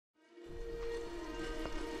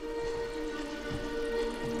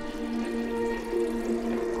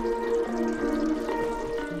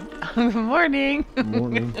Good morning. Good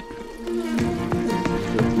morning.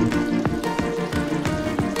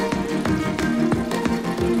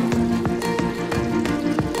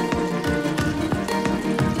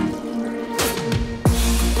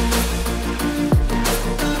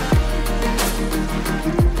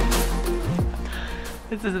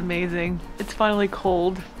 This is amazing. It's finally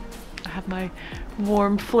cold. I have my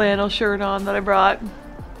warm flannel shirt on that I brought.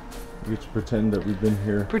 We get to pretend that we've been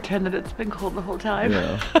here. Pretend that it's been cold the whole time.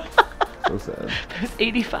 Yeah. So sad. It was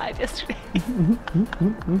 85 yesterday.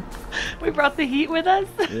 We brought the heat with us.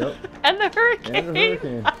 Yep. And the hurricane. And a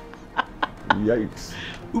hurricane. Yikes.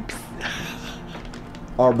 Oops.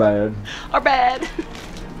 Our bad. Our bad.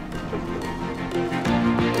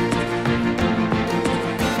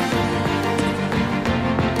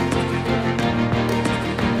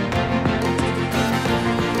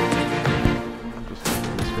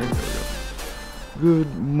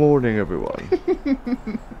 Good morning, everyone.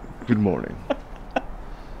 Good morning.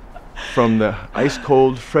 From the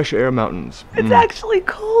ice-cold, fresh air mountains. It's actually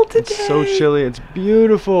cold today. It's so chilly. It's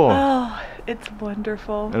beautiful. Oh, it's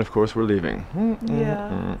wonderful. And of course, we're leaving.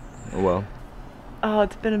 Yeah. Oh well. Oh,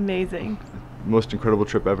 it's been amazing. Most incredible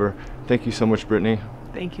trip ever. Thank you so much, Brittany.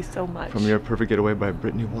 Thank you so much. From Your Perfect Getaway by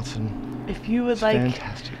Brittany Watson. If you would It's like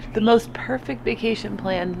fantastic. the most perfect vacation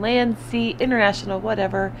plan, land, sea, international,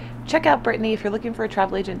 whatever, check out Brittany if you're looking for a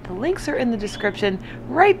travel agent. The links are in the description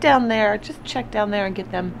right down there. Just check down there and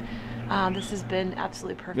get them. This has been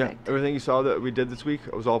absolutely perfect. Yeah, everything you saw that we did this week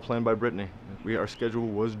was all planned by Brittany. Our schedule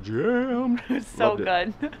was jammed. It was so Loved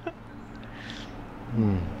it. good.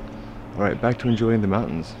 All right, back to enjoying the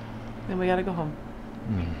mountains. Then we gotta go home.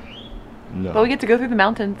 No. But we get to go through the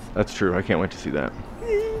mountains. That's true. I can't wait to see that.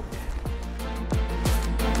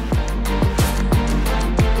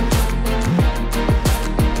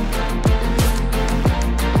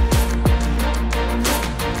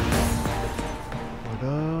 What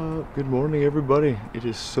up? Good morning, everybody. It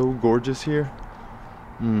is so gorgeous here.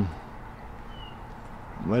 Might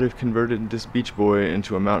have converted this beach boy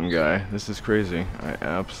into a mountain guy. This is crazy. I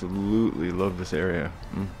absolutely love this area.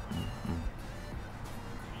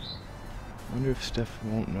 I wonder if Steph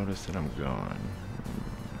won't notice that I'm gone.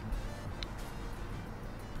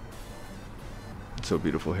 It's so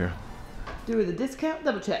beautiful here. Do the discount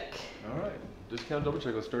double check. All right, discount double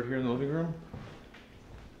check. Let's start here in the living room.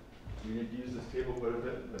 We need to use this table quite a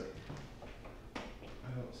bit, but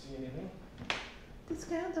I don't see anything.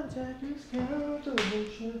 Discount double check. Discount double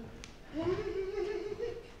check.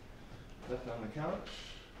 Left on the couch.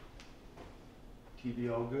 TV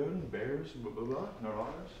all good. Bears, blah blah blah. Not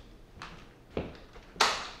ours.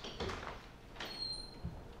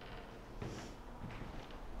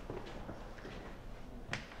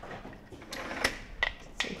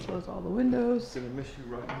 So close all the windows. Gonna miss you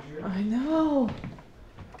rocking here. I know.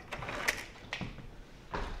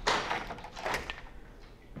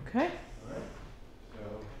 Okay. Alright, so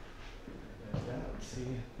there's that. Let's see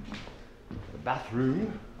the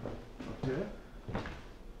bathroom up there.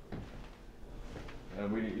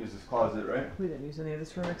 And we didn't use this closet, right? We didn't use any of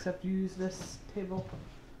this room except use this table.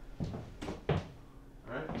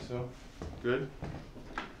 Alright, so good.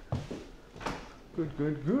 Good,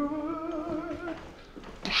 good, good.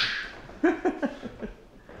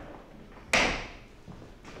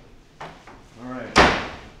 Alright.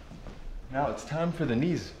 Now it's time for the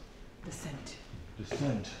knees. Descent.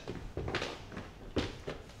 Descent.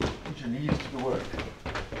 Put your knees to the work.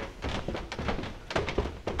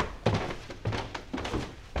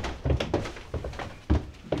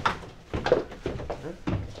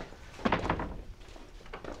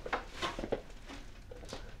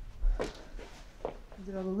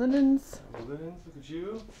 Did all the linens? The linens, look at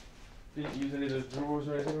you. Didn't use any of those drawers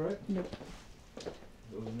or anything, right? Nope.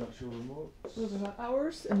 Those are not your remotes. Those are not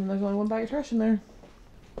ours, and then there's only one bag of trash in there.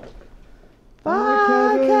 Bye,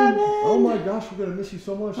 Bye, Kevin. Oh my gosh, we're gonna miss you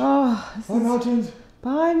so much. Oh, Bye, mountains.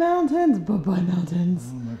 Bye, mountains. Bye-bye, mountains.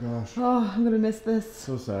 Oh my gosh. Oh, I'm gonna miss this.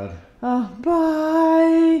 So sad. Oh,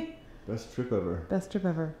 bye. Best trip ever. Best trip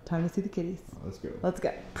ever. Time to see the kitties. Let's go. Let's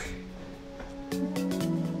go.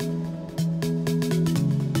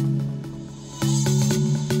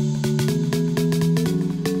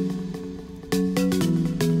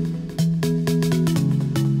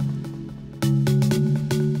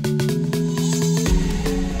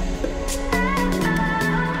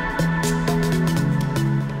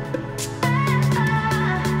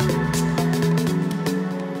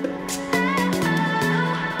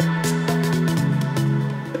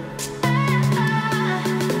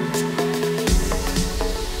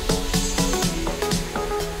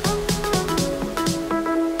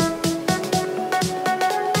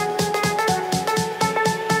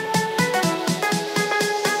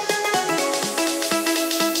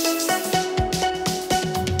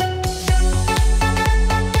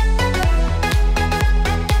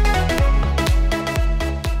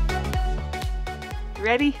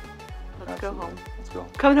 ready? Let's go home. Let's go.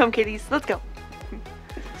 Coming home, kitties. Let's go.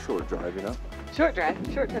 Short drive, you know? Short drive.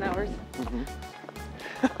 Short 10 hours.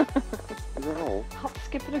 No. Hop,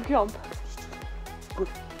 skip, and a jump. Good.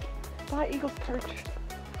 Bye, Eagle's Perch.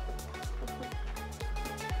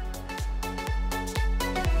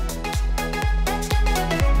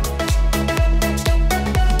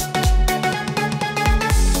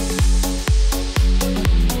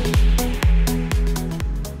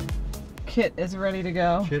 Kit is ready to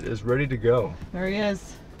go. Kit is ready to go. There he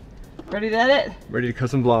is. Ready to edit. Ready to cut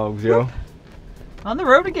some vlogs, yo. On the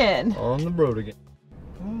road again. On the road again.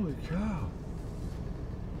 Holy cow.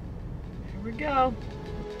 Here we go.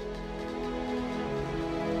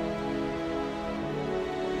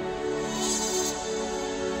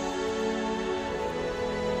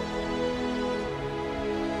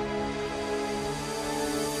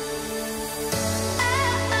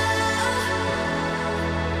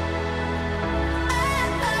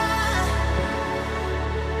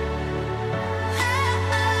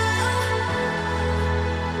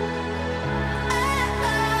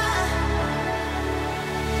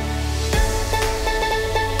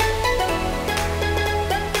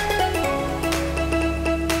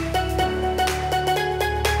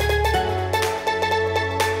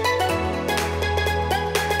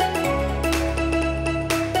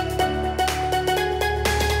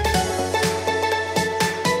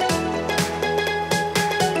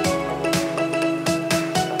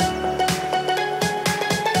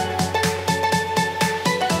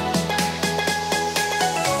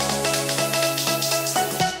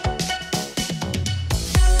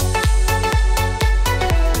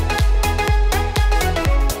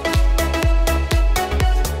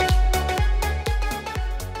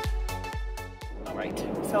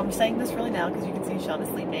 So I'm saying this really now because you can see Sean is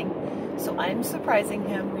sleeping. So I'm surprising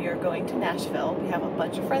him. We are going to Nashville. We have a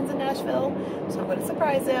bunch of friends in Nashville, so I'm going to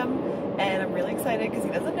surprise him. And I'm really excited because he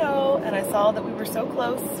doesn't know. And I saw that we were so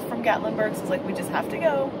close from Gatlinburg, so I was like, we just have to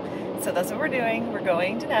go. So that's what we're doing. We're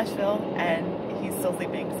going to Nashville, and he's still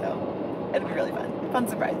sleeping, so it'll be really fun. Fun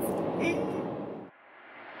surprise.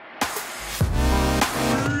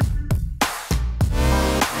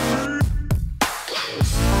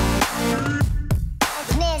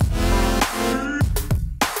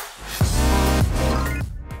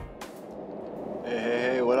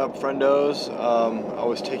 Friendos. I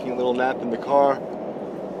was taking a little nap in the car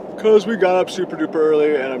because we got up super duper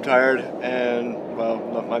early and I'm tired, and well,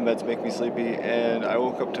 my meds make me sleepy, and I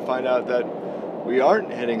woke up to find out that we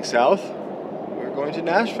aren't heading south. We're going to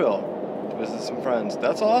Nashville to visit some friends.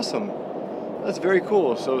 That's awesome. That's very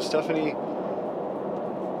cool. So Stephanie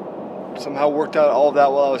somehow worked out all of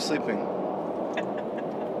that while I was sleeping. I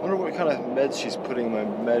wonder what kind of meds she's putting in my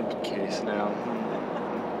med case now.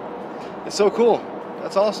 It's so cool.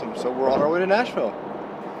 That's awesome. So we're on our way to Nashville.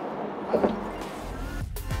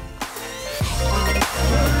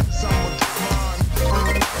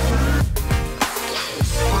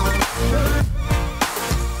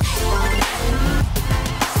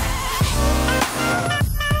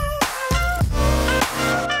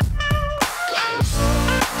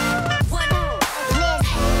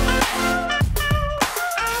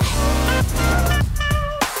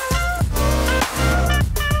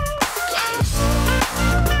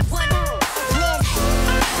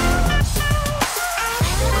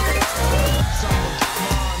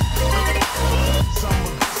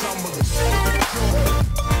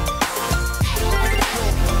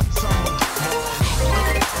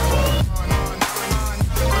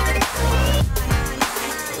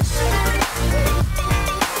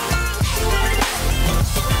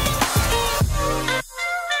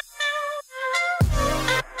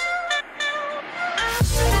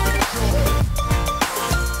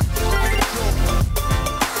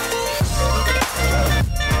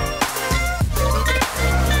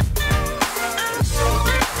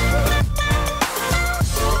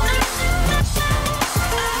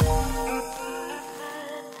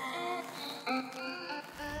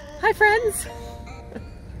 Hi friends!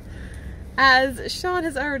 As Sean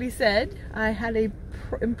has already said, I had a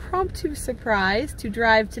impromptu surprise to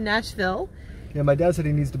drive to Nashville. Yeah, my dad said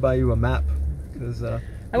he needs to buy you a map because I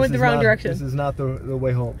went the wrong direction. This is not the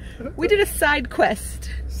way home. We did a side quest.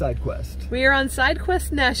 Side quest. We are on side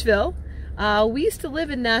quest Nashville. We used to live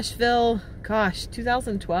in Nashville, gosh,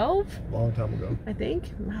 2012? Long time ago. I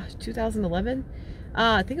think. Gosh, 2011?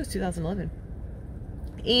 I think it was 2011.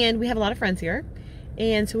 And we have a lot of friends here.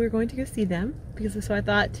 And so we were going to go see them, because so I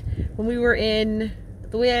thought when we were in,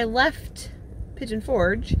 the way I left Pigeon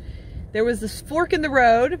Forge, there was this fork in the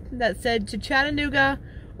road that said to Chattanooga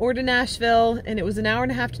or to Nashville, and it was an hour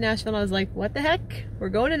and a half to Nashville, and I was like, what the heck? We're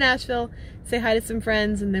going to Nashville, say hi to some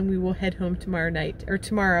friends, and then we will head home tomorrow night, or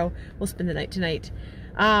tomorrow. We'll spend the night tonight.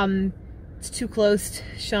 It's too close.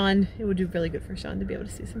 Sean, it would do really good for Sean to be able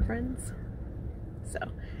to see some friends.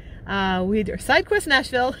 So, we did our side quest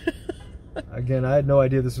Nashville. Again, I had no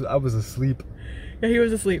idea this was, I was asleep. Yeah, he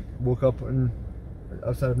was asleep. Woke up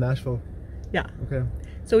outside of Nashville. Yeah. Okay.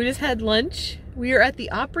 So we just had lunch. We are at the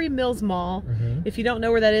Opryland Mall. If you don't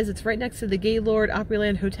know where that is, it's right next to the Gaylord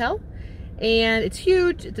Opryland Hotel. And it's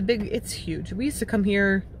huge. It's huge. We used to come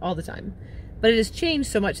here all the time. But it has changed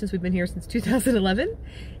so much since we've been here since 2011.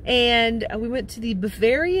 And we went to the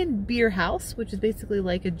Bavarian Beer House, which is basically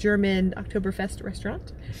like a German Oktoberfest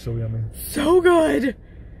restaurant. So yummy. So good.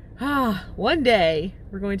 One day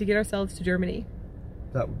we're going to get ourselves to Germany.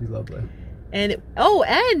 That would be lovely. And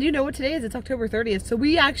and you know what today is? It's October 30th. So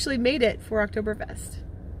we actually made it for Oktoberfest.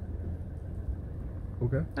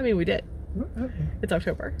 Okay. I mean, we did. It's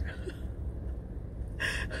October.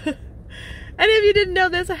 And if you didn't know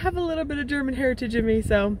this, I have a little bit of German heritage in me,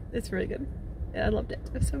 so it's really good. Yeah, I loved it.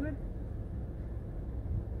 It was so good.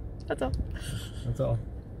 That's all. That's all.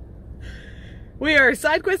 We are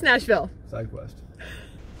Side Quest Nashville. Side quest.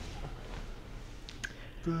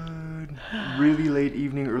 Good, really late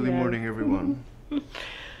evening, early morning, everyone.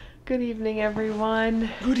 Good evening,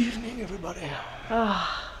 everyone. Good evening, everybody.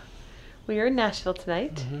 We are in Nashville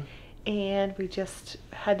tonight, and we just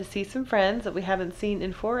had to see some friends that we haven't seen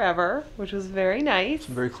in forever, which was very nice.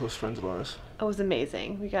 Some very close friends of ours. It was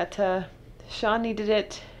amazing. We got to, Sean needed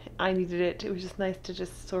it, I needed it. It was just nice to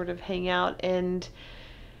just sort of hang out and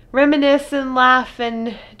reminisce and laugh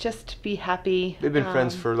and just be happy. They've been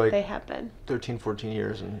friends for like they have been 13, 14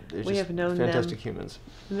 years, and they're we just have known fantastic them. humans.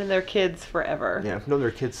 And then they're kids forever. Yeah, I've known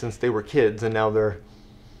their kids since they were kids, and now they're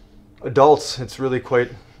adults. It's really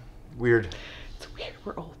quite weird. It's weird.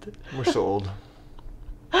 We're old. We're so old.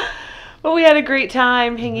 Well, we had a great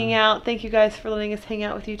time hanging out. Thank you guys for letting us hang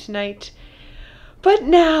out with you tonight. But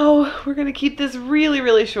now we're going to keep this really,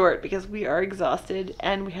 really short because we are exhausted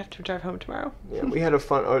and we have to drive home tomorrow. Yeah, we had a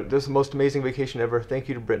fun, this is the most amazing vacation ever. Thank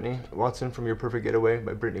you to Brittany Watson from Your Perfect Getaway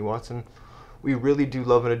by Brittany Watson. We really do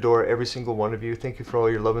love and adore every single one of you. Thank you for all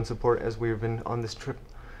your love and support as we've been on this trip.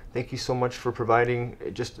 Thank you so much for providing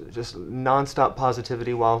just non-stop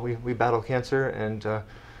positivity while we battle cancer, and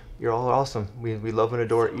you're all awesome. We love and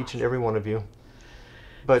adore each and every one of you.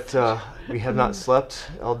 But we have not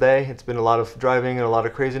slept all day. It's been a lot of driving and a lot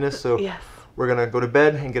of craziness, so yes. We're going to go to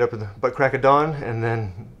bed and get up at the butt crack of dawn and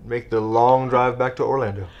then make the long drive back to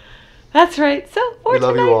Orlando. That's right. So for we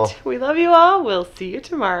love tonight, you all. We love you all. We'll see you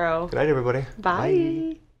tomorrow. Good night, everybody.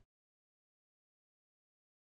 Bye. Bye.